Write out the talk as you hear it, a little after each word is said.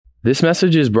This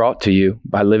message is brought to you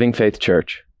by Living Faith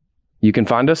Church. You can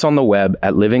find us on the web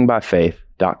at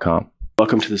livingbyfaith.com.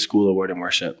 Welcome to the School of Word and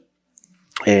Worship.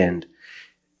 And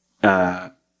we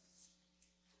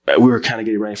were kind of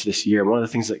getting ready for this year. And one of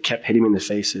the things that kept hitting me in the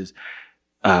face is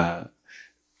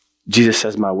Jesus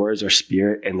says, my words are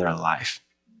spirit and they're life.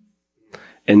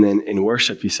 And then in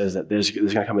worship, he says that there's going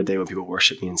to come a day when people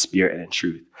worship me in spirit and in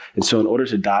truth. And so in order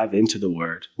to dive into the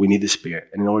word, we need the spirit.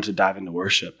 And in order to dive into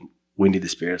worship, we need the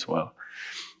spirit as well.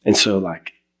 And so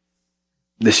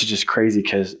this is just crazy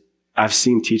because I've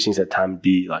seen teachings at times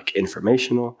be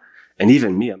informational. And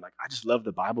even me, I'm I just love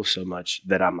the Bible so much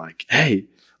that I'm hey,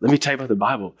 let me tell you about the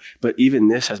Bible. But even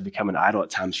this has become an idol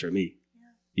at times for me,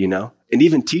 And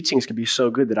even teachings can be so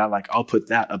good that I'll put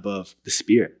that above the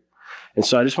spirit. And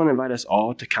so I just want to invite us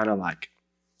all to kind of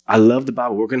I love the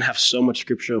Bible. We're going to have so much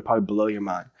scripture, it'll probably blow your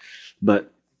mind.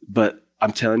 But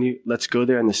I'm telling you, let's go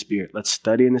there in the spirit. Let's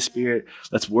study in the spirit.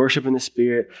 Let's worship in the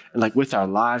spirit. And with our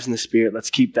lives in the spirit, let's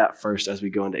keep that first as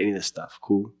we go into any of this stuff.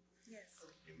 Cool? Yes.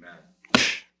 Amen.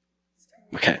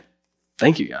 Okay.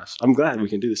 Thank you, guys. I'm glad we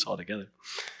can do this all together.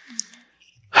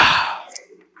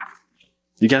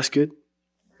 You guys good?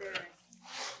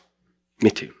 Me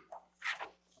too.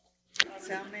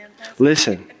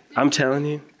 Listen, I'm telling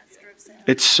you,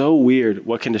 it's so weird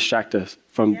what can distract us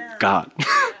from God.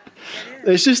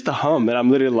 It's just the hum, and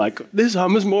I'm literally this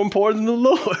hum is more important than the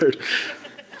Lord.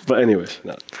 But anyways,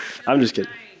 no, I'm just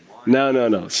kidding.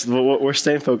 No. We're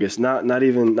staying focused. Not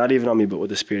even on me, but what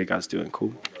the Spirit of God's doing.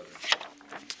 Cool.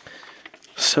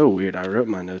 So weird. I wrote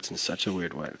my notes in such a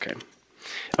weird way.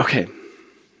 Okay.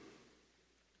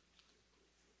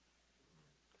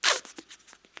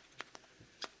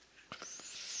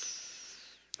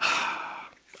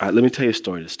 All right, let me tell you a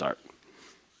story to start.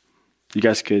 You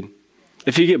guys good?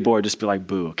 If you get bored, just be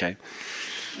boo, okay?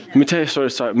 Let me tell you a story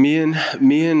to start. Me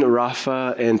and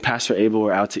Rafa and Pastor Abel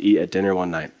were out to eat at dinner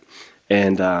one night.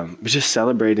 And we're just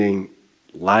celebrating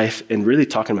life and really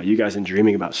talking about you guys and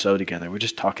dreaming about so together. We're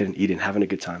just talking and eating, having a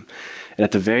good time. And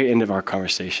at the very end of our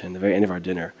conversation, the very end of our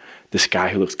dinner, this guy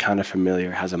who looks kind of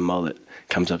familiar, has a mullet,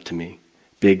 comes up to me.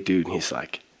 Big dude, and he's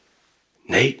like,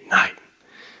 Nate, Knight.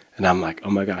 And I'm like,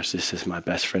 oh my gosh, this is my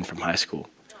best friend from high school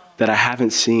that I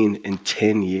haven't seen in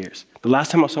 10 years. The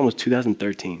last time I saw him was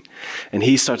 2013. And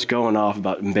he starts going off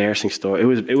about embarrassing stories.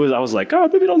 I was like, oh,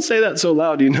 maybe don't say that so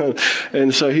loud,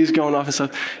 And so he's going off and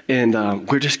stuff. And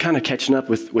we're just kind of catching up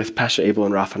with Pastor Abel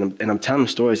and Rafa. And I'm telling him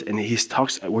stories. And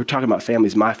we're talking about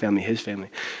families, my family, his family.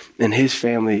 And his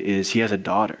family he has a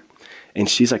daughter. And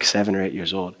she's 7 or 8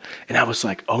 years old. And I was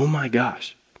like, oh my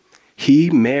gosh.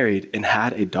 He married and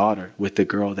had a daughter with the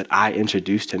girl that I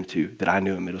introduced him to that I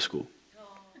knew in middle school.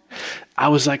 I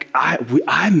was like,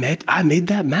 I made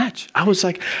that match. I was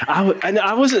like,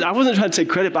 I wasn't trying to take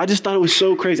credit, but I just thought it was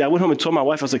so crazy. I went home and told my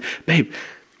wife, I was like, babe,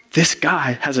 this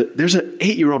guy there's an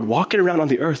 8-year-old walking around on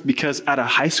the earth because at a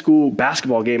high school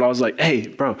basketball game, I was like, hey,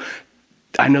 bro,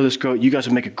 I know this girl. You guys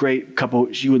would make a great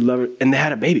couple. She would love her. And they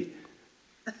had a baby.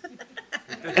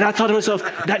 And I thought to myself,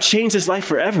 that changed his life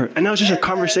forever. And that was just a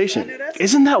conversation.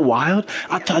 Isn't that wild?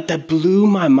 I thought that blew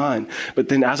my mind. But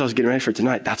then as I was getting ready for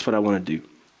tonight, that's what I want to do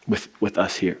with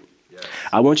us here. Yes.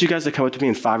 I want you guys to come up to me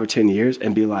in 5 or 10 years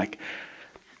and be like,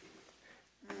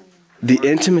 the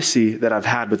intimacy that I've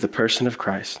had with the person of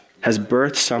Christ has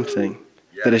birthed something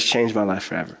that has changed my life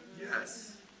forever.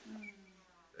 Yes.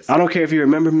 I don't care if you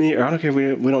remember me or I don't care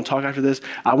if we don't talk after this.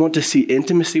 I want to see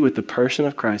intimacy with the person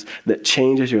of Christ that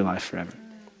changes your life forever.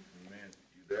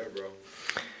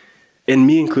 And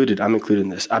me included, I'm included in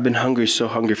this. I've been so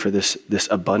hungry for this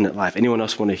abundant life. Anyone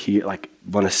else want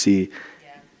to see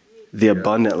the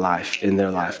abundant life in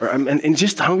their life? And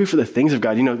just hungry for the things of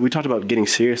God. We talked about getting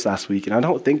serious last week, and I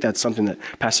don't think that's something that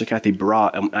Pastor Kathy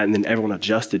brought and then everyone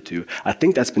adjusted to. I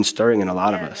think that's been stirring in a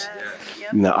lot of us.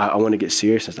 I want to get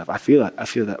serious and stuff. I feel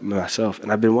that myself.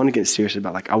 And I've been wanting to get serious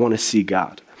about I want to see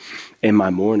God. In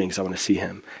my mornings, I want to see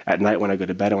him. At night when I go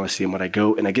to bed, I want to see him. When I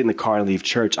go and I get in the car and leave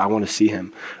church, I want to see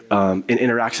him. In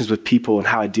interactions with people and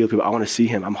how I deal with people, I want to see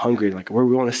him. I'm hungry.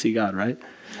 We want to see God, right?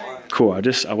 Cool.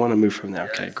 I want to move from there.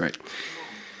 Okay, great.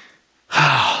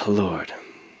 Lord.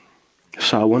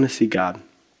 So I want to see God.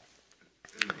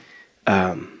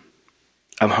 I'm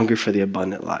hungry for the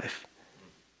abundant life.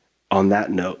 On that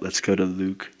note, let's go to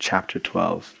Luke chapter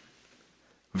 12,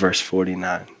 verse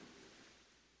 49.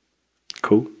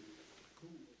 Cool?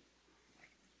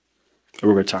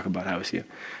 We're going to talk about how we see him.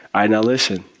 All right, now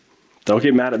listen. Don't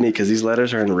get mad at me because these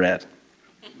letters are in red.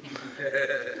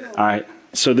 All right,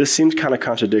 so this seems kind of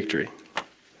contradictory,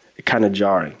 kind of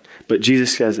jarring. But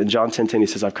Jesus says in John 10:10, he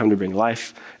says, I've come to bring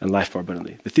life and life more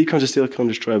abundantly. The thief comes to steal, kill, and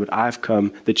destroy, but I've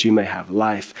come that you may have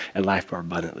life and life more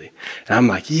abundantly. And I'm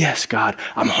like, yes, God,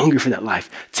 I'm hungry for that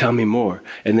life. Tell me more.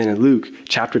 And then in Luke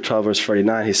chapter 12, verse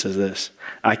 49, he says this,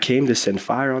 I came to send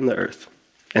fire on the earth,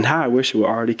 and how I wish it were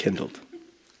already kindled.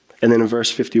 And then in verse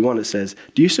 51, it says,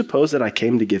 do you suppose that I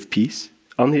came to give peace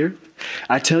on the earth?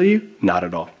 I tell you, not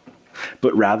at all,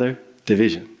 but rather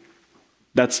division.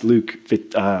 That's Luke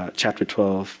chapter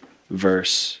 12,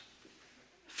 verse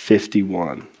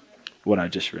 51, what I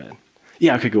just read.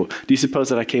 Yeah, okay, cool. Do you suppose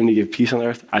that I came to give peace on the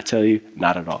earth? I tell you,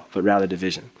 not at all, but rather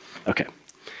division. Okay,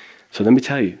 so let me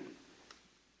tell you.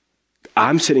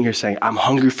 I'm sitting here saying, I'm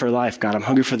hungry for life, God. I'm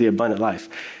hungry for the abundant life.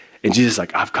 And Jesus is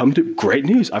like, great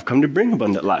news. I've come to bring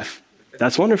abundant life.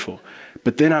 That's wonderful.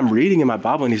 But then I'm reading in my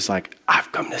Bible and he's like,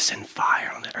 I've come to send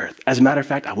fire on the earth. As a matter of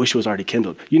fact, I wish it was already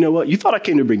kindled. You know what? You thought I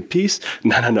came to bring peace?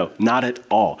 No, not at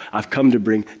all. I've come to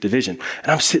bring division.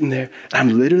 And I'm sitting there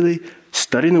and I'm literally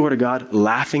studying the word of God,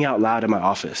 laughing out loud in my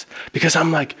office. Because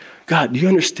I'm like, God, do you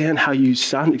understand how you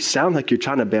sound like you're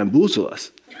trying to bamboozle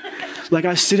us? Like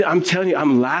I'm telling you,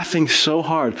 I'm laughing so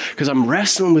hard because I'm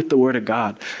wrestling with the word of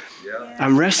God. Yeah.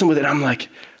 I'm wrestling with it. I'm like,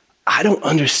 I don't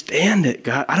understand it,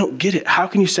 God. I don't get it. How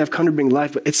can you say I've come to bring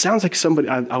life? But it sounds like somebody,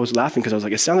 I was laughing because I was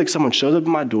like, it sounds like someone shows up at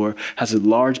my door, has a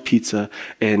large pizza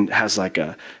and has like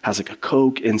a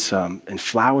Coke and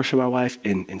flowers for my wife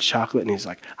and chocolate. And he's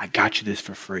like, I got you this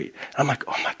for free. And I'm like,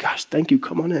 oh my gosh, thank you.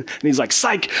 Come on in. And he's like,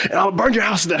 psych, and I'll burn your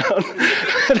house down.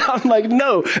 And I'm like,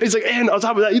 no. And he's like, and on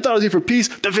top of that, you thought I was here for peace,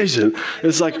 division.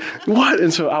 It's like, what?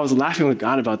 And so I was laughing with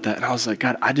God about that. And I was like,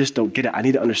 God, I just don't get it. I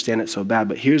need to understand it so bad.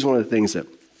 But here's one of the things that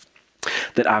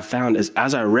I've found is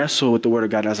as I wrestle with the word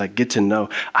of God, as I get to know,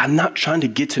 I'm not trying to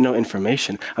get to know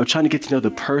information. I'm trying to get to know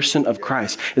the person of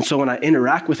Christ. And so when I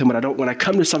interact with him, when I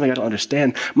come to something I don't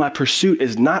understand, my pursuit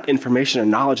is not information or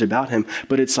knowledge about him,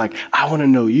 but it's like, I want to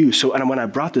know you. So and when I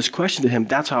brought this question to him,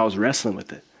 that's how I was wrestling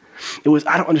with it. It was,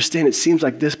 I don't understand. It seems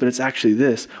like this, but it's actually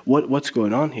this. What's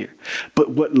going on here?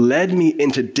 But what led me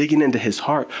into digging into his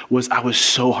heart was I was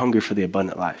so hungry for the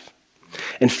abundant life.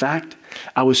 In fact,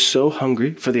 I was so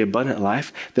hungry for the abundant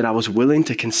life that I was willing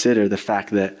to consider the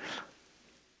fact that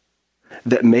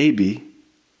maybe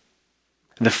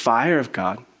the fire of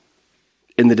God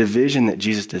and the division that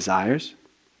Jesus desires,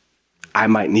 I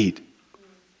might need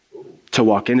to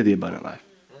walk into the abundant life.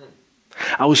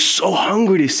 I was so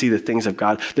hungry to see the things of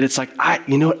God that it's like,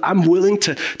 I'm willing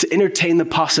to entertain the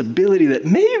possibility that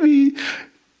maybe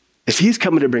if he's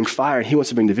coming to bring fire and he wants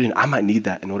to bring division, I might need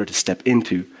that in order to step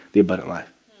into the abundant life.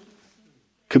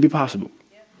 Could be possible.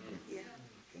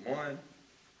 Come on.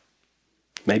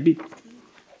 Maybe.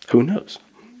 Who knows?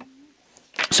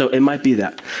 So it might be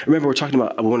that. Remember, we're talking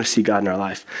about we want to see God in our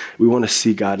life. We want to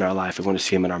see God in our life. We want to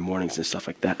see him in our mornings and stuff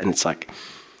like that. And it's like,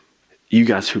 you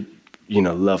guys who,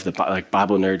 love the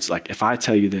Bible nerds, like if I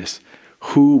tell you this,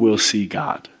 who will see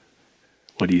God?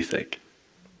 What do you think?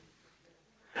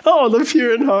 Oh, the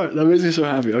pure in heart. That makes me so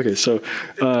happy. Okay, so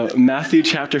Matthew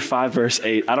chapter 5, verse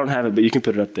 8. I don't have it, but you can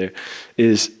put it up there.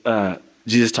 Is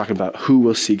Jesus talking about who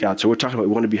will see God. So we're talking about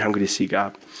we want to be hungry to see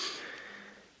God.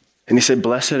 And he said,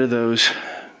 blessed are the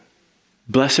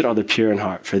pure in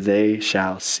heart, for they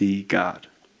shall see God.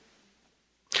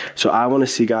 So I want to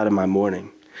see God in my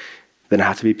morning. Then I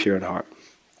have to be pure in heart.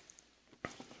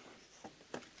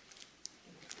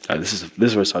 All right, this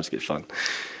is where it starts to get fun.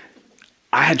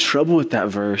 I had trouble with that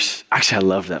verse. Actually, I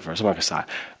love that verse. I'm not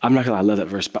going to lie. I love that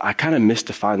verse, but I kind of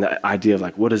misdefined that idea of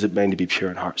like, what does it mean to be pure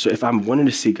in heart? So if I'm wanting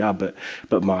to see God,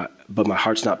 but my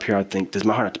heart's not pure, I think, does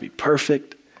my heart have to be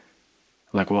perfect?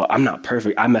 Like, well, I'm not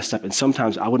perfect. I messed up. And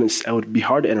sometimes it would be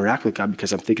hard to interact with God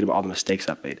because I'm thinking about all the mistakes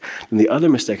I've made. And the other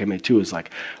mistake I made too is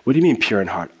like, what do you mean pure in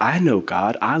heart? I know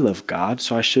God. I love God.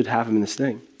 So I should have him in this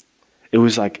thing. It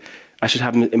was like, I should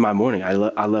have him in my morning. I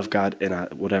love God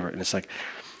and whatever. And it's like,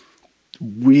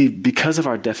 because of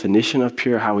our definition of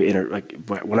pure, how we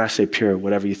when I say pure,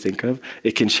 whatever you think of,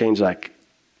 it can change like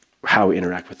how we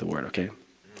interact with the word, okay?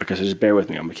 Okay, so just bear with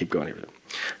me. I'm going to keep going here.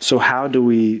 So how do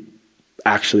we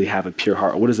actually have a pure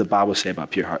heart? What does the Bible say about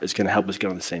pure heart? It's going to help us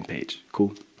get on the same page.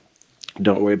 Cool?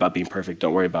 Don't worry about being perfect.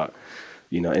 Don't worry about,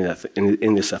 in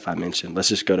the stuff I mentioned. Let's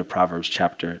just go to Proverbs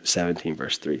chapter 17,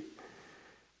 verse 3.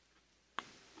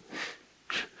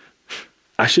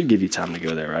 I should give you time to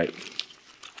go there, right?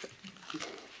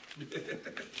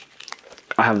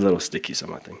 I have little stickies on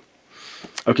my thing.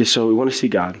 Okay, so we want to see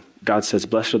God. God says,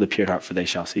 blessed are the pure in heart, for they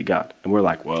shall see God. And we're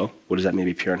like, well, what does that mean,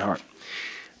 be pure in heart?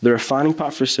 The refining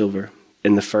pot for silver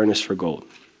and the furnace for gold,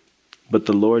 but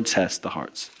the Lord tests the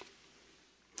hearts.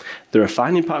 The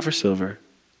refining pot for silver,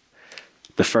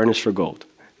 the furnace for gold,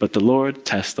 but the Lord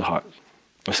tests the heart.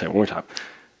 I'll say it one more time.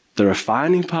 The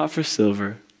refining pot for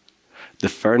silver, the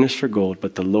furnace for gold,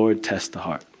 but the Lord tests the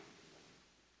heart.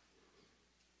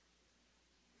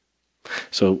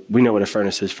 So we know what a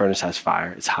furnace is. Furnace has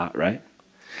fire. It's hot, right?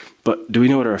 But do we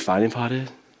know what a refining pot is?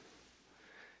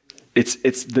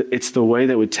 It's the way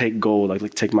that would take gold,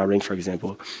 like take my ring, for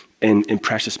example, and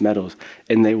precious metals,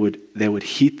 and they would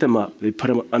heat them up. They put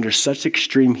them under such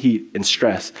extreme heat and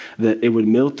stress that it would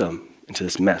melt them into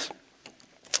this mess.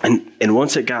 And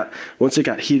once it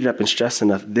got heated up and stressed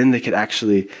enough, then they could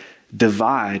actually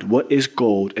divide what is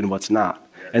gold and what's not.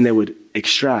 Yes. And they would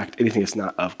extract anything that's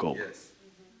not of gold. Yes.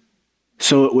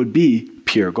 So it would be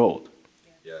pure gold.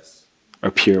 Yes.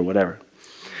 Or pure whatever.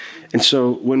 And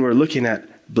so when we're looking at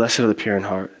blessed are the pure in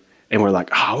heart, and we're like,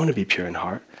 oh, I want to be pure in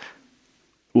heart.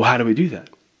 Well, how do we do that?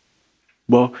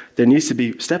 Well, there needs to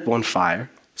be, step one, fire.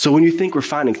 So when you think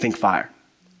refining, think fire.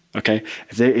 Okay?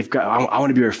 I want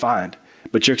to be refined,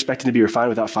 but you're expecting to be refined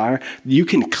without fire, you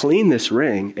can clean this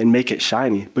ring and make it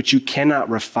shiny, but you cannot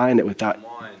refine it without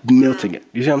melting it.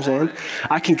 You see what I'm saying?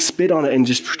 I can spit on it and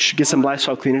just get some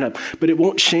Lysol, clean it up, but it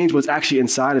won't change what's actually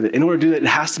inside of it. In order to do that, it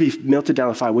has to be melted down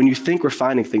with fire. When you think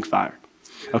refining, think fire.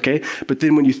 Okay? But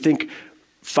then when you think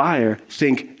fire,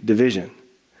 think division.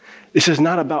 This is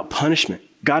not about punishment.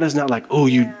 God is not like, oh,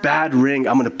 you bad ring,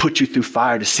 I'm going to put you through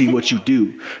fire to see what you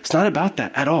do. It's not about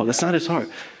that at all. That's not his heart.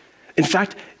 In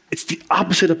fact, it's the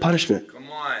opposite of punishment.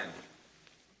 Come on.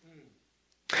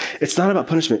 It's not about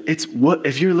punishment. It's what,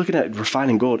 if you're looking at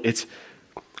refining gold, it's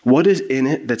what is in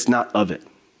it that's not of it.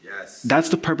 Yes. That's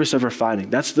the purpose of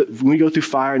refining. When we go through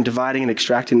fire and dividing and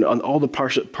extracting on all the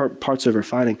parts of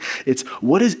refining, it's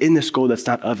what is in this gold that's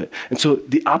not of it. And so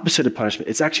the opposite of punishment,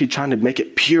 it's actually trying to make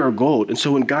it pure gold. And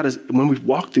so when we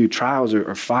walk through trials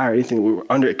or fire, anything, we're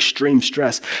under extreme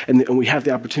stress, and we have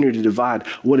the opportunity to divide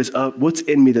what's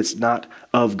in me that's not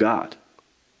of God.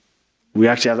 We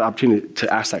actually have the opportunity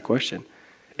to ask that question.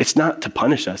 It's not to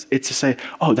punish us. It's to say,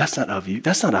 oh, that's not of you.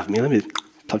 That's not of me. Let me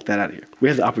pluck that out of here. We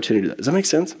have the opportunity to do that. Does that make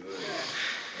sense?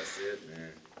 That's it,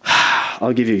 man.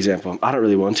 I'll give you an example. I don't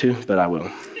really want to, but I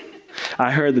will.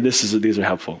 I heard that these are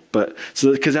helpful, but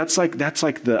so because that's like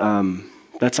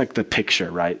the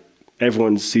picture, right?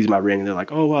 Everyone sees my ring and they're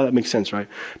like, oh wow, that makes sense, right?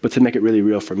 But to make it really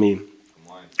real for me,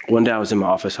 one day I was in my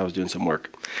office, I was doing some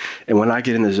work, and when I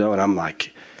get in the zone, I'm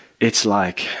like, it's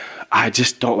like I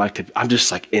just don't like to. I'm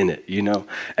just like in it, you know.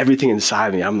 Everything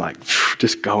inside me, I'm like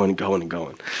just going.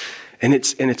 And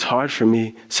it's hard for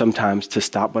me sometimes to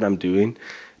stop what I'm doing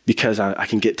because I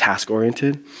can get task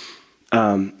oriented.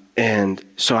 And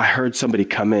so I heard somebody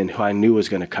come in who I knew was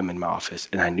going to come in my office,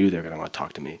 and I knew they were going to want to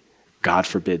talk to me. God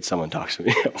forbid someone talks to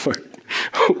me at work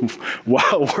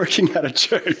while working at a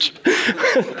church.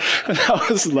 And I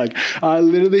was like, I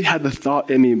literally had the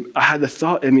thought in me. I had the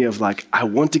thought in me of like, I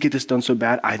want to get this done so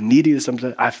bad. I need to get this done so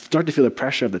bad. I start to feel the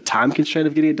pressure of the time constraint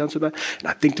of getting it done so bad. And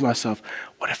I think to myself,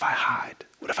 what if I hide?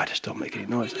 What if I just don't make any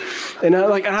noise? And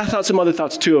I thought some other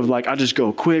thoughts too of like, I'll just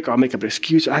go quick or I'll make up an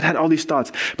excuse. I had all these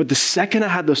thoughts. But the second I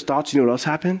had those thoughts, you know what else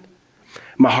happened?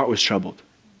 My heart was troubled.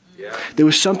 Yeah. There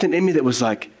was something in me that was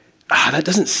like,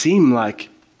 that seems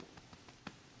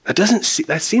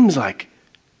like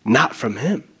not from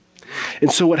him.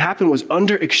 And so what happened was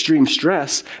under extreme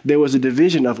stress, there was a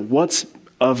division of what's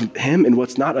of him and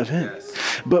what's not of him. Yes.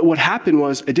 But what happened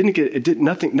was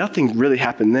nothing really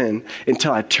happened then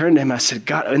until I turned to him. I said,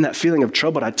 God, in that feeling of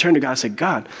trouble, I turned to God, I said,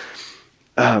 God,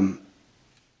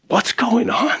 what's going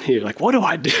on here? Like, what do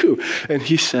I do? And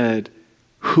he said,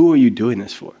 who are you doing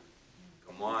this for?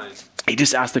 Come on. He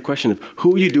just asked the question of,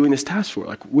 who are you doing this task for?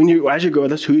 Like, as you go with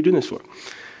this, who are you doing this for?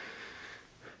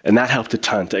 And that helped a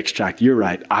ton to extract. You're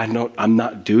right. I'm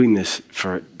not doing this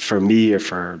for me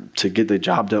or to get the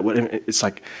job done. It's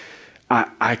like,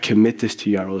 I commit this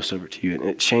to you. I roll this over to you. And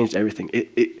it changed everything.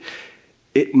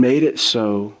 It made it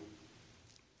so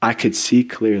I could see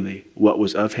clearly what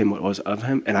was of him, what was of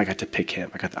him. And I got to pick him.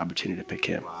 I got the opportunity to pick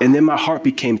him. Wow. And then my heart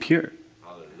became pure.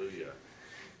 Hallelujah.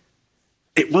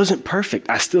 It wasn't perfect.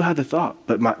 I still had the thought,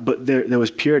 but there was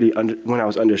purity when I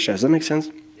was under stress. Does that make sense?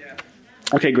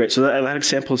 Okay, great. So that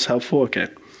example is helpful? Okay.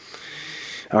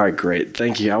 All right, great.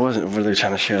 Thank you. I wasn't really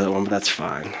trying to share that one, but that's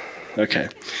fine. Okay.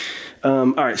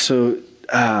 All right, so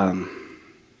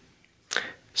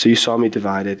you saw me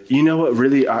divided. You know what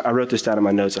really, I wrote this down in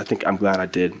my notes. I think I'm glad I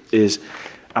did, is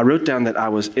I wrote down that I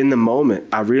was in the moment.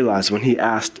 I realized when he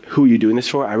asked, who are you doing this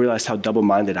for? I realized how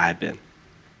double-minded I had been.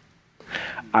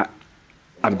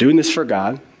 I'm doing this for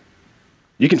God.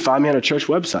 You can find me on a church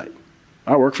website.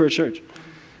 I work for a church.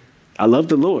 I love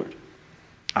the Lord.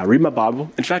 I read my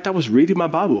Bible. In fact, I was reading my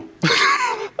Bible.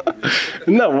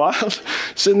 Isn't that wild?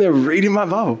 Sitting there reading my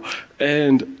Bible.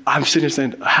 And I'm sitting here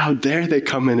saying, how dare they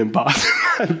come in and bother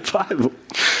my Bible?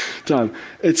 Tom,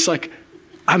 it's like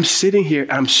I'm sitting here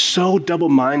and I'm so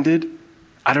double-minded,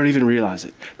 I don't even realize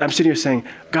it. I'm sitting here saying,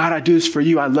 God, I do this for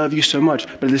you. I love you so much.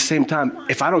 But at the same time,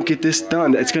 if I don't get this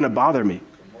done, it's going to bother me.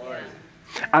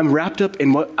 I'm wrapped up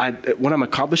in what I'm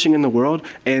accomplishing in the world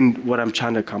and what I'm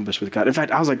trying to accomplish with God. In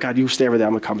fact, I was like, God, you stay over there.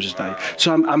 I'm accomplishing that.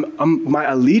 So my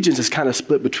allegiance is kind of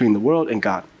split between the world and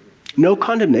God. No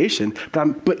condemnation,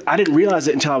 but I didn't realize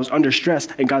it until I was under stress.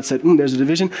 And God said, there's a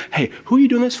division. Hey, who are you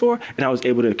doing this for? And I was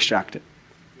able to extract it.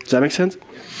 Does that make sense?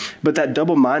 But that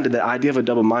double-minded, the idea of a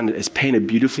double-minded is painted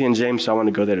beautifully in James, so I want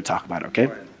to go there to talk about it, okay?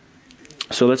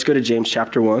 So let's go to James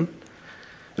chapter 1.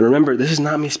 And remember, this is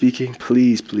not me speaking.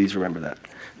 Please, please remember that.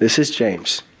 This is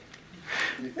James.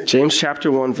 James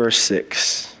chapter 1, verse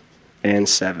 6 and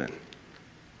 7.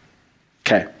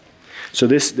 Okay. So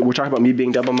we're talking about me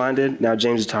being double-minded. Now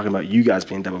James is talking about you guys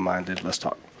being double-minded. Let's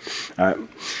talk. All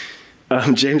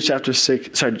right. James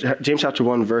chapter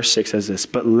 1, verse 6 says this,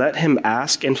 but let him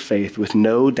ask in faith with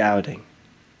no doubting.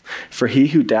 For he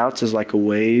who doubts is like a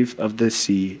wave of the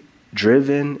sea,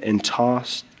 driven and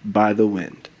tossed by the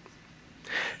wind.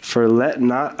 For let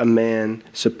not a man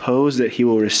suppose that he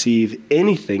will receive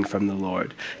anything from the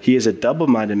Lord. He is a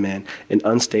double-minded man and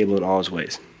unstable in all his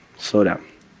ways. Slow down.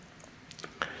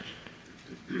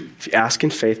 If you ask in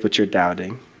faith but you're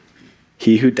doubting,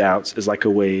 he who doubts is like a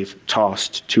wave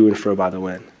tossed to and fro by the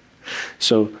wind.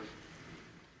 So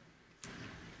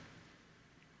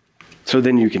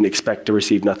then you can expect to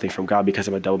receive nothing from God because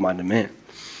I'm a double-minded man.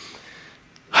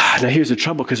 Now here's the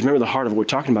trouble, because remember the heart of what we're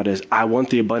talking about is I want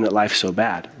the abundant life so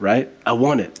bad, right? I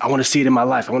want it. I want to see it in my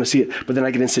life. I want to see it. But then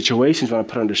I get in situations when I'm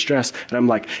put under stress and I'm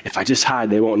like, if I just hide,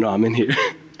 they won't know I'm in here.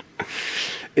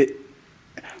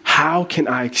 How can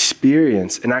I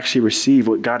experience and actually receive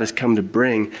what God has come to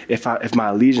bring if my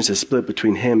allegiance is split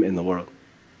between him and the world?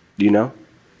 Do you know?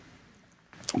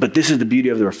 But this is the beauty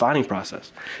of the refining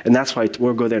process. And that's why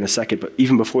we'll go there in a second. But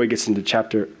even before he gets into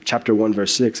chapter 1,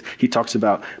 verse 6, he talks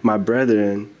about my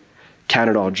brethren count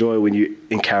it all joy when you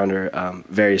encounter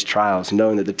various trials,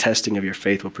 knowing that the testing of your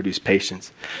faith will produce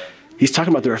patience. He's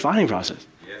talking about the refining process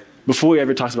before he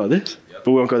ever talks about this. But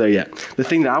we won't go there yet. The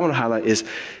thing that I want to highlight is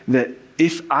that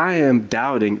if I am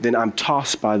doubting, then I'm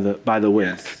tossed by the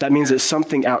wind. Yes. That means that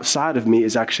something outside of me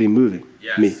is actually moving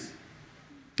me.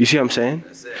 You see what I'm saying?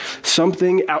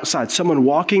 Something outside, someone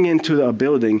walking into a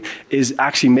building is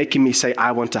actually making me say,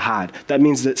 I want to hide. That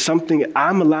means that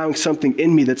I'm allowing something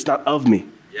in me that's not of me.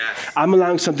 Yes. I'm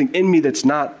allowing something in me that's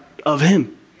not of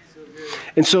him.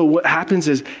 And so what happens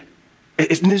is,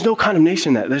 there's no condemnation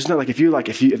in that. There's not like,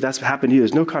 if that's happened to you,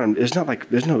 there's no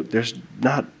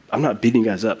I'm not beating you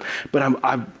guys up, but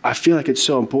I feel like it's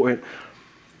so important.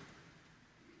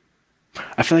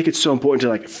 I feel like it's so important to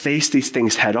like face these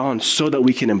things head on so that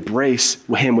we can embrace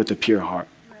him with a pure heart.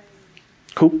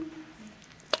 Cool?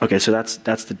 Okay, so that's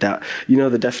the doubt. You know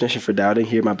the definition for doubting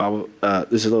here, my Bible,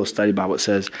 there's a little study Bible. It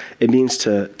says it means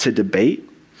to debate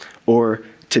or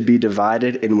to be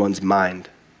divided in one's mind.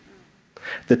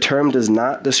 The term does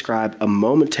not describe a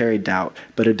momentary doubt,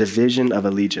 but a division of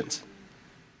allegiance.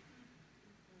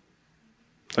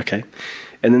 Okay?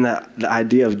 And then the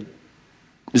idea of,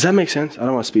 does that make sense? I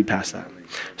don't want to speed past that.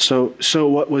 So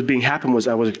what was being happened was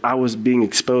I was being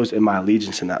exposed in my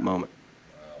allegiance in that moment.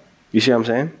 You see what I'm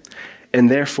saying? And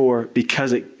therefore,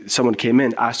 because someone came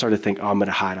in, I started to think, I'm going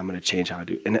to hide. I'm going to change how I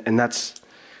do. And it's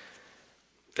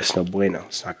no bueno.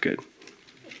 It's not good.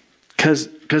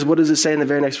 Because what does it say in the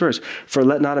very next verse? For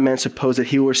let not a man suppose that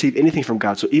he will receive anything from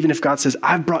God. So even if God says,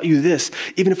 I've brought you this,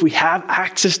 even if we have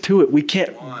access to it, we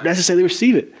can't necessarily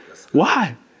receive it.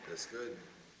 Why? That's good.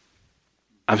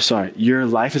 I'm sorry. Your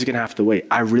life is going to have to wait.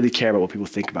 I really care about what people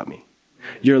think about me.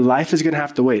 Your life is going to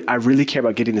have to wait. I really care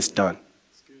about getting this done.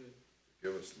 That's good.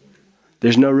 Give us, Lord.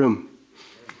 There's no room.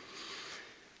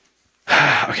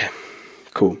 Okay,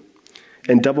 cool.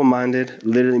 And double-minded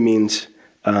literally means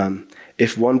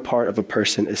if one part of a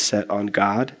person is set on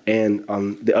God and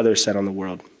on the other is set on the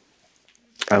world,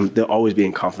 they'll always be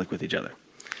in conflict with each other.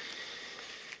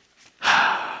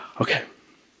 Okay.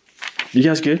 You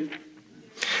guys good?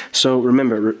 So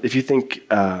remember, if you think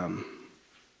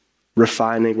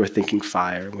refining, we're thinking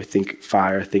fire. We think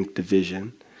fire, think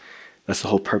division. That's the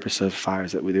whole purpose of fire,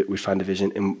 is that we find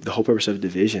division. And the whole purpose of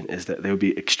division is that there will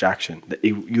be extraction, that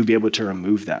you'll be able to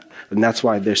remove that. And that's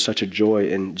why there's such a joy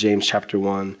in James chapter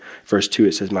 1, verse 2.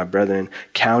 It says, my brethren,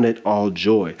 count it all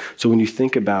joy. So when you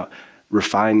think about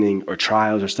refining or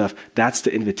trials or stuff, that's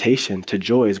the invitation to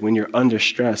joy, is when you're under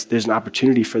stress, there's an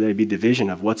opportunity for there to be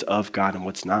division of what's of God and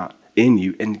what's not in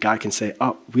you. And God can say,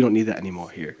 oh, we don't need that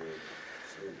anymore here.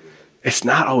 It's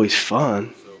not always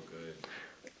fun.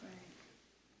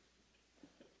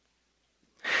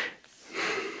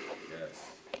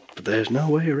 but there's no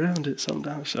way around it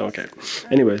sometimes. So, okay.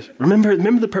 Anyways, remember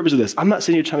the purpose of this. I'm not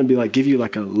sitting here trying to be like, give you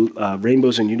like a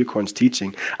rainbows and unicorns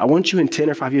teaching. I want you in 10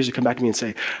 or 5 years to come back to me and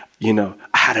say, I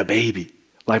had a baby,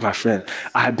 like my friend.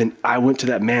 I went to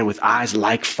that man with eyes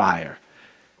like fire.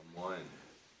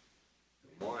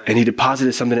 And he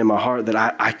deposited something in my heart that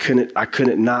I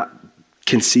couldn't not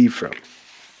conceive from.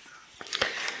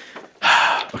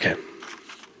 Okay.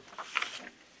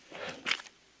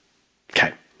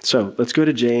 So let's go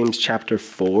to James chapter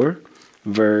 4,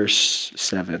 verse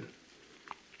 7.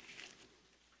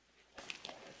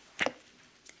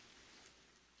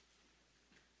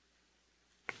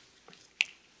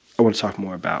 I want to talk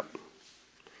more about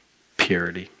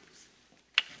purity.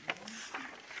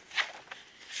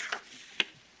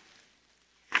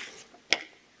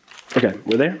 Okay,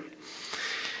 we're there.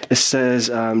 It says,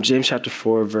 James chapter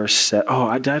 4, verse 7.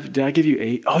 Oh, did I give you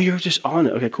 8? Oh, you're just on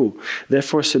it. Okay, cool.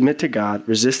 Therefore, submit to God,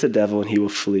 resist the devil, and he will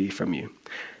flee from you.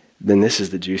 Then this is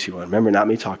the juicy one. Remember, not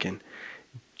me talking.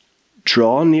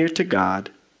 Draw near to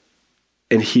God,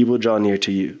 and he will draw near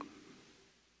to you.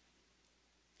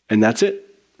 And that's it,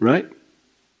 right?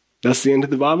 That's the end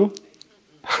of the Bible?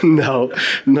 No.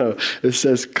 It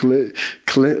says,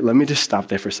 let me just stop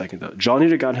there for a second, though. Draw near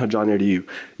to God, and he'll draw near to you.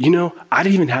 I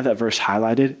didn't even have that verse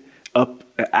highlighted up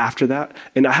after that.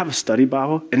 And I have a study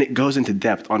Bible, and it goes into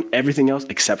depth on everything else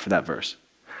except for that verse.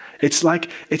 It's like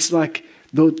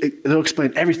they'll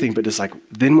explain everything, but it's like,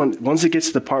 then once it gets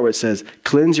to the part where it says,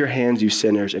 cleanse your hands, you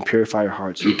sinners, and purify your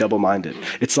hearts, you double-minded.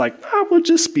 It's like, we'll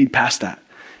just speed past that.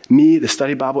 Me, the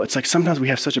study Bible, it's like sometimes we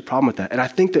have such a problem with that. And I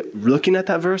think that looking at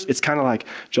that verse, it's kind of like,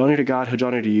 draw near to God, he'll draw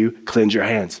near to you, cleanse your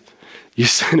hands, you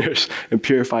sinners, and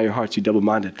purify your hearts, you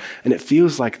double-minded. And it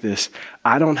feels like this.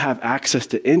 I don't have access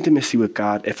to intimacy with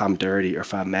God if I'm dirty, or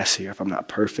if I'm messy, or if I'm not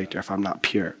perfect, or if I'm not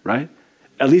pure, right?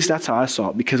 At least that's how I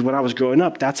saw it. Because when I was growing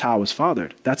up, that's how I was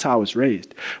fathered. That's how I was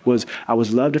raised. I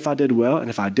was loved if I did well, and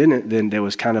if I didn't, then there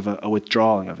was kind of a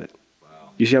withdrawing of it.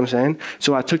 You see what I'm saying?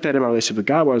 So I took that in my relationship with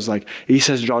God where I was like, he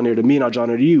says, draw near to me and I'll draw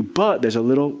near to you. But there's a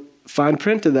little fine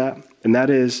print to that. And that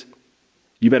is,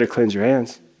 you better cleanse your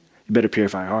hands. You better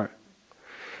purify your heart.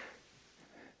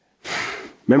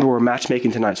 Remember, we're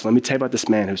matchmaking tonight. So let me tell you about this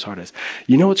man whose heart is.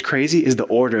 You know what's crazy is the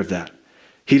order of that.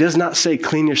 He does not say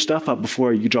clean your stuff up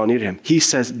before you draw near to him. He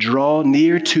says, draw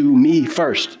near to me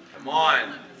first. Come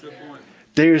on.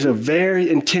 There's a very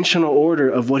intentional order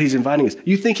of what he's inviting us.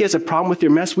 You think he has a problem with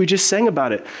your mess? We just sang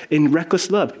about it in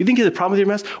Reckless Love. You think he has a problem with your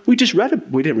mess? We just read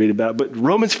it. We didn't read about it, but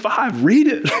Romans 5, read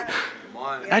it.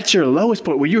 At your lowest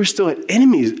point, where you were still at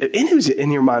enemies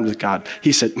in your mind with God,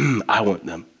 he said, I want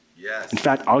them. Yes. In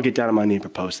fact, I'll get down on my knee and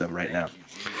propose them right now.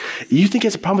 You think he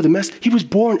has a problem with the mess? He was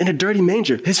born in a dirty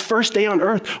manger. His first day on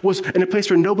earth was in a place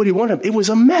where nobody wanted him. It was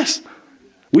a mess.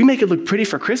 We make it look pretty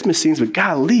for Christmas scenes, but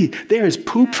golly, there is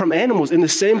poop from animals in the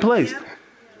same place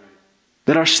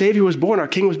that our Savior was born, our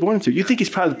King was born into. You think he's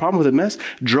probably the problem with a mess?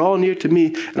 Draw near to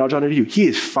me, and I'll draw near to you. He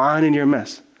is fine in your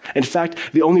mess. In fact,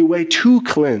 the only way to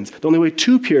cleanse, the only way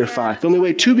to purify, the only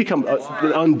way to become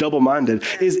undouble-minded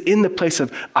is in the place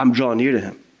of I'm drawing near to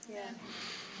him.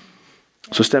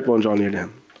 So step one, draw near to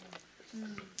him.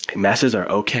 Messes are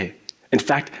okay. In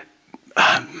fact,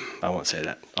 I won't say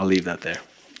that. I'll leave that there.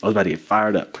 I was about to get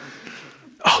fired up.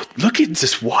 Oh, look at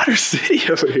this water city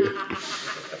over here.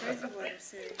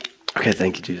 Okay,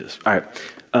 thank you, Jesus. All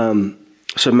right.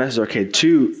 So messes are okay.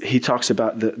 2, he talks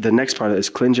about the next part of it is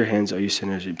cleanse your hands, O you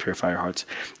sinners, and purify your hearts,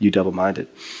 you double-minded.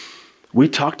 We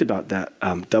talked about that,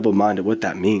 double-minded, what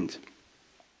that means.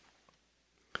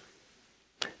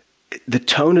 The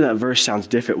tone of that verse sounds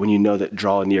different when you know that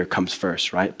draw near comes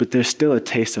first, right? But there's still a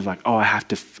taste of like, I have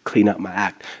to clean up my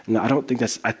act. And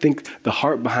I think the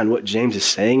heart behind what James is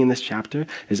saying in this chapter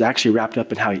is actually wrapped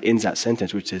up in how he ends that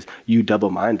sentence, which is, you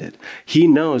double-minded. He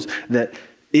knows that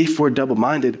if we're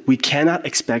double-minded, we cannot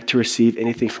expect to receive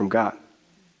anything from God.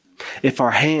 If our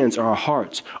hands or our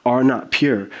hearts are not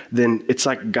pure, then it's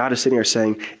like God is sitting here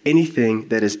saying, anything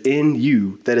that is in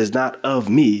you that is not of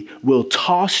me will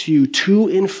toss you to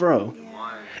and fro,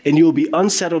 and you will be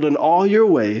unsettled in all your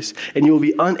ways, and you will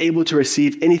be unable to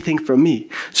receive anything from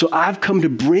me. So I've come to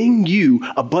bring you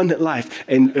abundant life.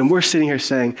 And we're sitting here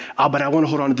saying, but I want to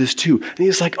hold on to this too. And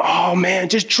he's like, man,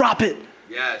 just drop it.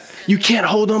 Yes. You can't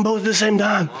hold on both at the same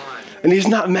time. And he's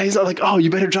not like, you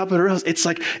better drop it or else. It's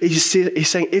like, he's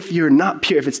saying, if you're not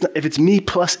pure, if it's me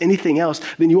plus anything else,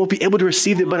 then you won't be able to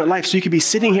receive the abundant life. So you could be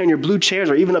sitting here in your blue chairs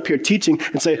or even up here teaching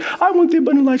and say, I want the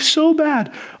abundant life so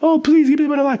bad. Oh, please give me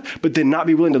the abundant life. But then not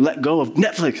be willing to let go of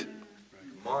Netflix.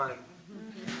 Come on.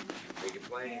 Make it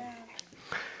plain.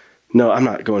 No, I'm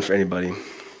not going for anybody.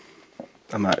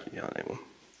 I'm not yelling at anyone.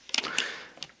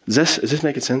 Is this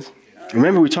making sense?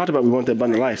 Remember, we talked about we want the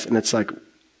abundant life, and it's like,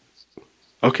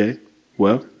 okay,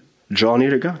 well, draw near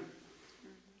to God.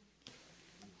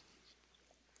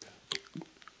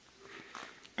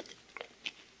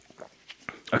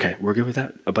 Okay, we're good with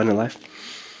that? Abundant life?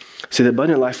 See, the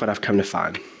abundant life, what I've come to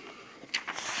find.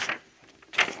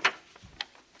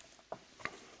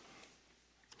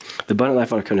 The abundant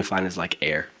life, what I've come to find is like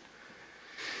air.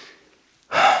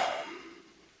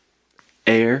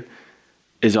 Air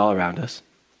is all around us.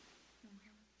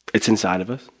 It's inside of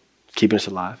us, keeping us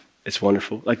alive. It's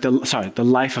wonderful. Like the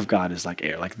life of God is like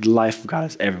air. Like the life of God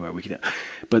is everywhere.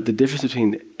 But the difference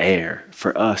between air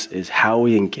for us is how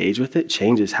we engage with it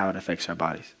changes how it affects our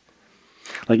bodies.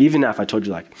 Like even now, if I told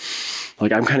you like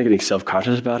I'm kind of getting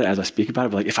self-conscious about it as I speak about it,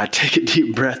 but like if I take a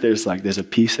deep breath, there's a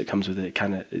peace that comes with it.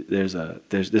 There's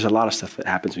a lot of stuff that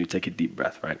happens when you take a deep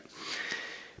breath, right?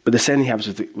 But the same thing happens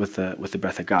with the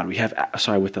breath of God.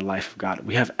 With the life of God.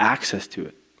 We have access to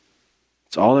it.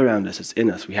 It's all around us. It's in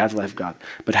us. We have the life of God.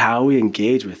 But how we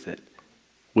engage with it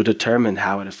will determine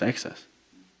how it affects us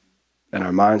and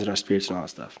our minds and our spirits and all that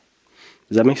stuff.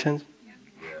 Does that make sense? Yeah.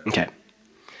 Okay.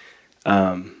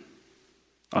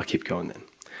 I'll keep going then.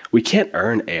 We can't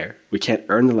earn air. We can't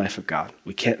earn the life of God.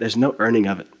 There's no earning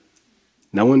of it.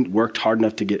 No one worked hard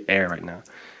enough to get air right now.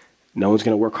 No one's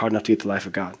going to work hard enough to get the life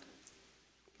of God.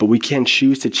 But we can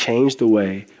choose to change the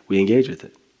way we engage with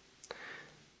it.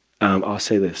 I'll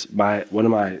say this. One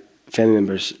of my family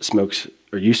members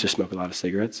used to smoke a lot of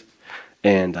cigarettes.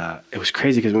 And it was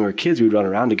crazy because when we were kids, we would run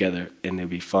around together and it would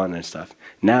be fun and stuff.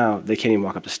 Now they can't even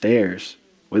walk up the stairs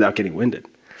without getting winded.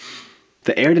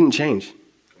 The air didn't change.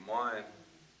 Come on.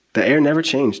 The air never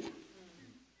changed.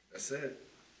 That's it.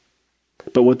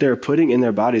 But what they were putting in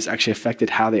their bodies actually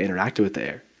affected how they interacted with the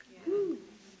air.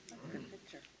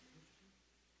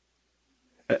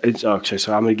 Okay,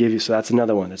 so I'm going to give you, so that's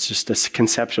another one. It's just this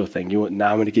conceptual thing.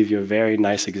 Now I'm going to give you a very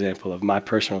nice example of my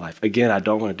personal life. Again, I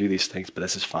don't want to do these things, but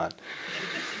this is fine.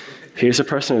 Here's a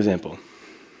personal example.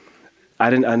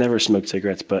 I never smoked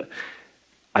cigarettes, but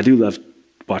I do love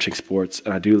watching sports,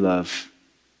 and I do love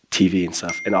TV and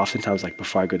stuff. And oftentimes, like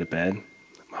before I go to bed,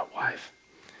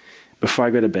 before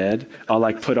I go to bed, I'll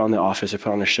like put on The Office or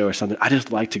put on a show or something. I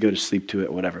just like to go to sleep to it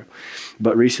or whatever.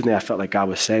 But recently I felt like God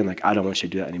was saying, like, I don't want you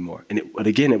to do that anymore. And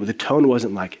the tone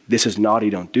wasn't like, this is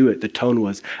naughty, don't do it. The tone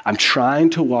was, I'm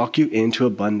trying to walk you into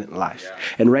abundant life. Yeah.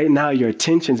 And right now your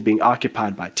attention's being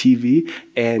occupied by TV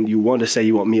and you want to say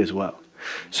you want me as well.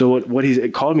 So what he's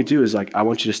called me to do is like, I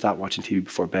want you to stop watching TV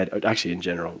before bed. Or actually in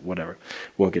general, whatever.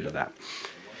 We won't get into that.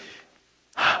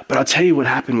 But I'll tell you what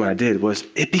happened when I did was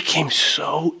it became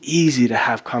so easy to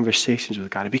have conversations with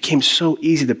God. It became so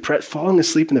easy falling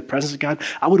asleep in the presence of God.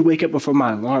 I would wake up before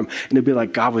my alarm and it'd be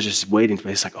like God was just waiting for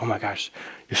me. It's like, oh my gosh,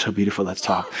 you're so beautiful. Let's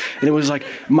talk. And it was like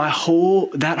all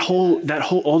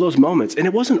those moments. And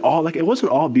it wasn't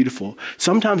all beautiful.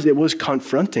 Sometimes it was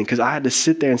confronting because I had to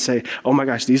sit there and say, oh my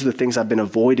gosh, these are the things I've been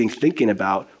avoiding thinking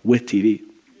about with TV.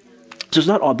 So it's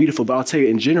not all beautiful, but I'll tell you,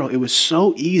 in general, it was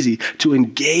so easy to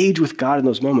engage with God in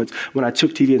those moments when I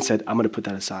took TV and said, I'm going to put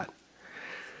that aside.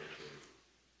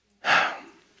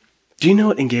 Do you know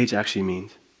what engage actually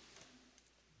means?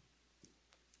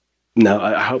 No,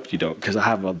 I hope you don't, because I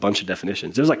have a bunch of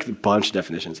definitions. There's like a bunch of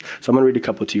definitions. So I'm going to read a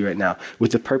couple to you right now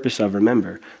with the purpose of,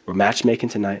 remember, we're matchmaking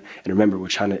tonight, and remember, we're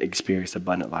trying to experience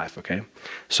abundant life, okay?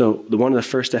 So one of the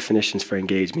first definitions for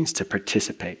engage means to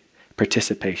participate,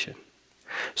 participation.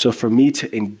 So for me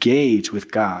to engage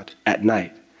with God at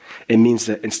night, it means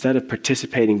that instead of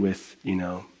participating with,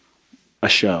 a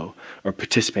show or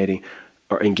participating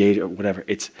or engage or whatever,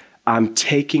 I'm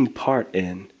taking part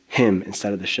in Him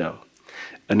instead of the show.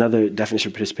 Another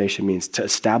definition of participation means to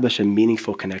establish a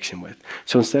meaningful connection with.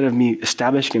 So instead of me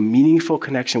establishing a meaningful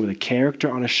connection with a character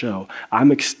on a show,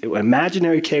 an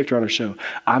imaginary character on a show,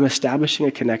 I'm establishing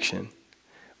a connection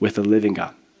with the living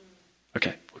God.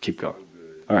 Okay, we'll keep going.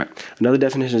 All right, another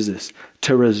definition is this,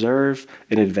 to reserve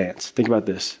in advance. Think about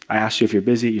this. I asked you if you're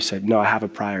busy. You said, no, I have a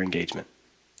prior engagement.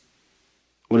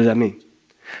 What does that mean?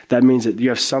 That means that you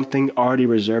have something already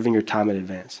reserving your time in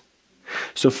advance.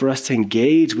 So for us to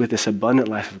engage with this abundant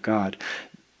life of God,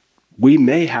 we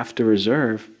may have to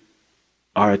reserve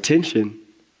our attention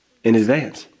in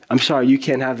advance. I'm sorry, you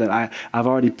can't have that. I've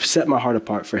already set my heart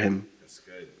apart for Him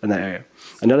in that area.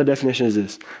 Another definition is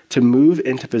this, to move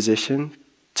into position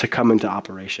to come into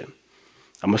operation.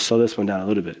 I'm going to slow this one down a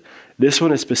little bit. This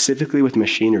one is specifically with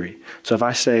machinery. So if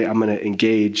I say I'm going to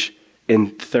engage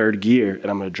in third gear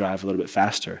and I'm going to drive a little bit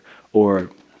faster,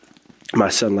 or my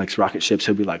son likes rocket ships,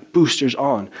 he'll be like, boosters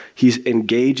on. He's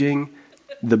engaging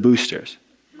the boosters.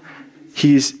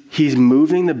 He's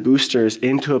moving the boosters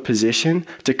into a position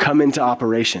to come into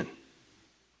operation.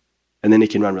 and then he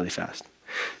can run really fast.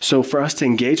 So for us to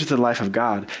engage with the life of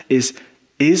God is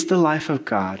the life of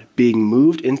God being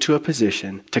moved into a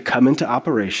position to come into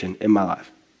operation in my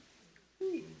life?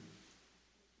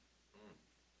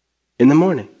 In the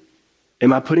morning.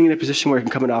 Am I putting it in a position where it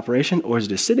can come into operation, or is it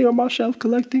just sitting on my shelf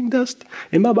collecting dust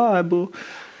in my Bible?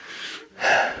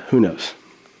 Who knows?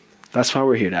 That's why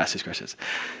we're here, to ask these questions.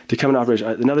 To come into operation.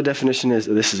 Another definition is,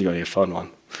 this is going to be a fun one,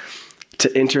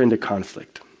 to enter into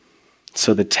conflict.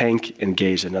 So the tank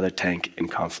engaged another tank in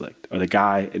conflict, or the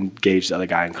guy engaged the other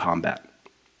guy in combat.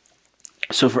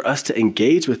 So for us to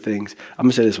engage with things, I'm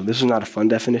going to say this one. This is not a fun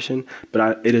definition,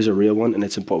 but it is a real one, and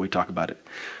it's important we talk about it.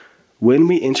 When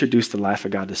we introduce the life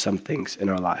of God to some things in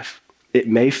our life, it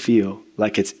may feel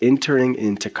like it's entering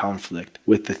into conflict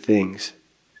with the things,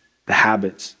 the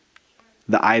habits,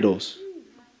 the idols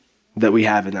that we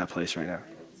have in that place right now.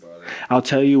 I'll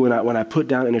tell you, when I put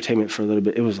down entertainment for a little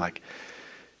bit, it was like,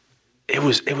 it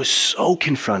was so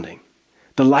confronting.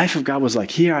 The life of God was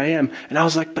like, here I am. And I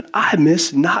was like, but I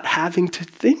miss not having to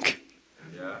think.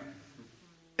 Yeah.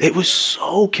 It was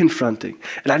so confronting.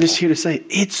 And I'm just here to say,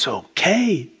 it's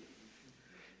okay.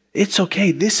 It's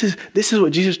okay. This is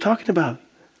what Jesus is talking about.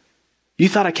 You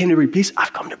thought I came to bring peace.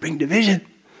 I've come to bring division.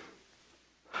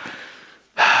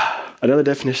 Another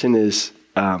definition is,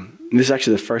 this is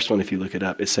actually the first one if you look it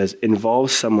up. It says,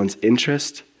 involves someone's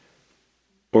interest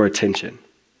or attention.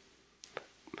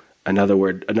 Another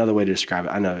way to describe it,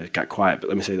 I know it got quiet, but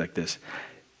let me say it like this.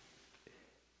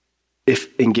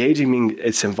 If engaging means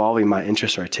it's involving my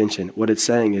interest or attention, what it's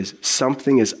saying is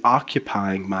something is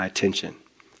occupying my attention.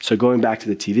 So going back to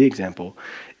the TV example,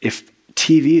 if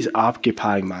TV is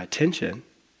occupying my attention,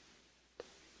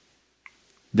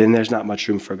 then there's not much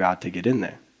room for God to get in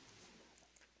there.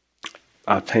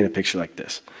 I'll paint a picture like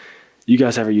this. You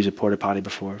guys ever use a porta potty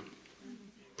before?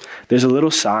 There's a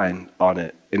little sign on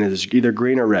it, and it's either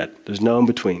green or red. There's no in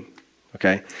between,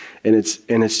 okay? And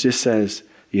it just says,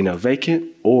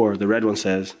 vacant, or the red one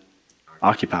says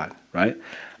occupied, right?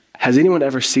 Has anyone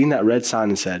ever seen that red sign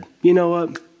and said, you know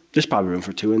what? There's probably room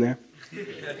for two in there.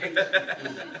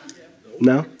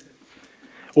 No?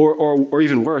 Or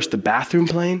even worse, the bathroom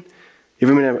plane. You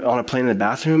ever been on a plane in the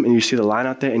bathroom and you see the line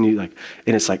out there and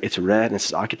it's red and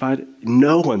it's occupied?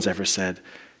 No one's ever said,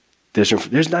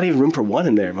 there's not even room for one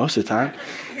in there most of the time.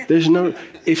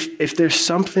 If there's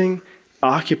something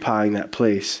occupying that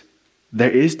place,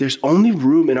 there's only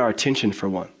room in our attention for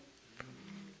one.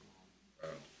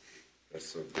 That's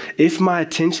so good. If my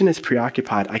attention is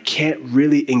preoccupied, I can't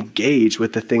really engage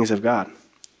with the things of God.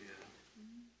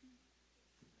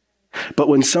 But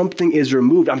when something is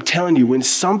removed, I'm telling you, when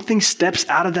something steps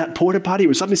out of that porta potty,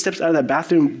 when something steps out of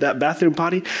that bathroom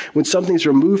potty, when something's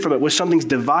removed from it, when something's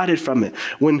divided from it,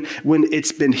 when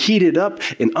it's been heated up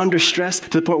and under stress to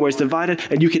the point where it's divided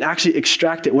and you can actually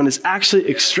extract it, when it's actually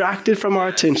extracted from our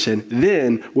attention,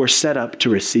 then we're set up to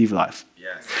receive life.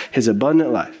 Yes. His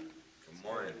abundant life.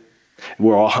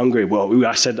 We're all hungry. Well,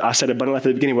 I said abundant life at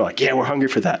the beginning. We're like, yeah, we're hungry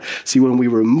for that. See, when we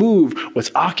remove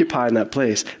what's occupying that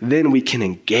place, then we can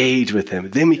engage with him.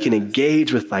 Then we can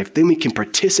engage with life. Then we can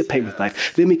participate with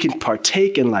life. Then we can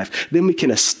partake in life. Then we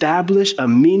can establish a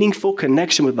meaningful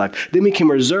connection with life. Then we can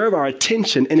reserve our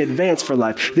attention in advance for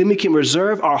life. Then we can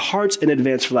reserve our hearts in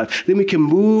advance for life. Then we can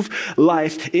move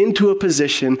life into a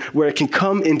position where it can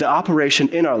come into operation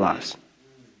in our lives.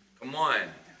 Come on.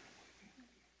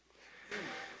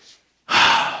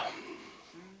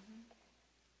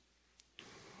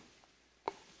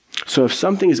 So if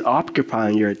something is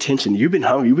occupying your attention, you've been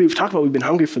hungry. We've talked about we've been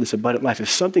hungry for this abundant life. If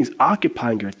something's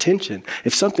occupying your attention,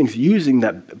 if something's using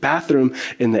that bathroom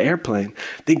in the airplane,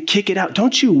 then kick it out.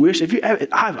 Don't you wish?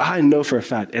 I know for a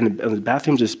fact, and the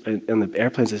bathrooms, and the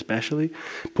airplanes especially,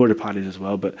 porta potties as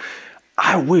well. But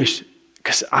I wish,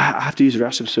 because I have to use the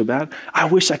restroom so bad, I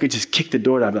wish I could just kick the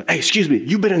door down and be like, hey, excuse me,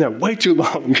 you've been in there way too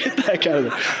long. Get that kind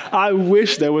of thing. I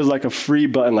wish there was like a free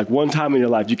button, like one time in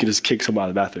your life you could just kick someone out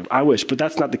of the bathroom. I wish, but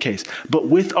that's not the case. But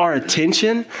with our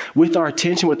attention, with our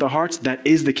hearts, that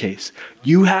is the case.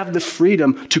 You have the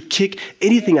freedom to kick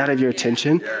anything out of your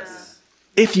attention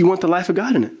if you want the life of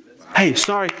God in it. Hey,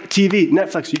 sorry, TV,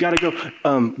 Netflix, you got to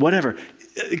go, whatever.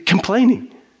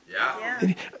 Complaining.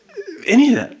 Yeah. Any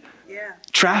of that. Yeah.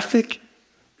 Traffic.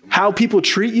 How people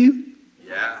treat you?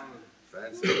 Yeah.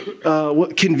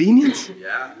 What convenience?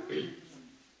 Yeah.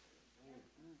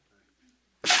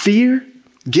 Fear,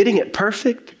 getting it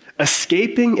perfect,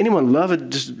 escaping. Anyone love it?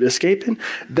 Just escaping?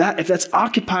 If that's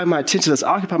occupying my attention, that's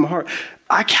occupying my heart,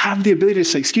 I have the ability to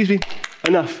say, excuse me,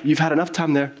 enough. You've had enough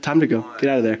time there. Time to go. Get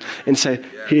out of there. And say,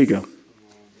 here you go.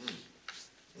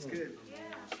 That's good.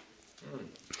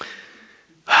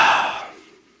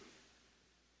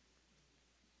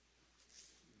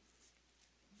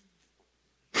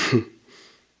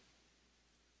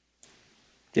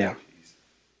 Yeah.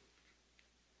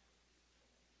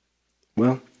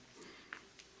 Well,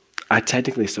 I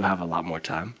technically still have a lot more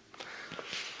time.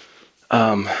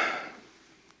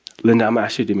 Linda, I'm going to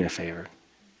ask you to do me a favor.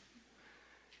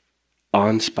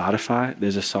 On Spotify,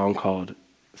 there's a song called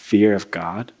Fear of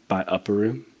God by Upper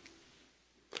Room.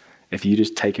 If you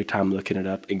just take your time looking it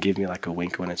up and give me like a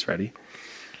wink when it's ready.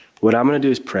 What I'm going to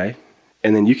do is pray,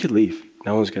 and then you could leave.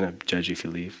 No one's going to judge you if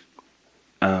you leave.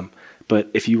 But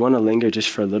if you want to linger just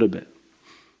for a little bit,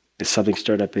 if something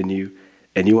stirred up in you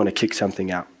and you want to kick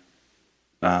something out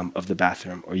of the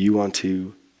bathroom, or you want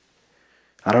to,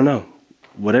 I don't know,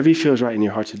 whatever you feel is right in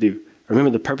your heart to do. Remember,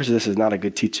 the purpose of this is not a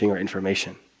good teaching or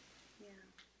information. Yeah.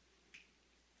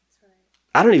 That's right.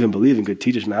 I don't even believe in good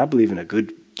teachers, man. I believe in a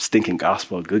good stinking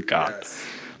gospel, a good God. Yes.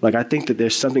 Like, I think that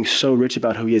there's something so rich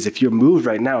about who he is. If you're moved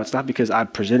right now, it's not because I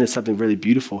presented something really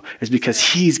beautiful. It's because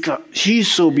he's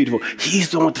so beautiful. He's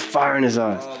the one with the fire in his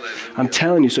eyes. Hallelujah. I'm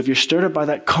telling you. So if you're stirred up by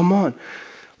that, come on.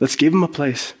 Let's give him a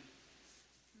place.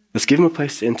 Let's give him a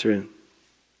place to enter in.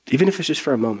 Even if it's just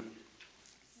for a moment.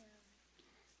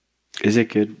 Is it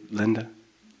good, Linda?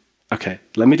 Okay,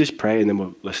 let me just pray and then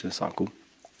we'll listen to the song. Cool.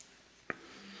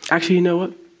 Actually, you know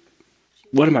what?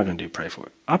 What am I going to do? Pray for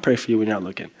it. I'll pray for you when you're not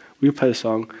looking. We'll play the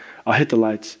song. I'll hit the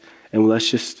lights and let's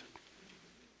just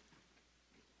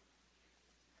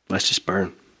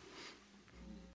burn.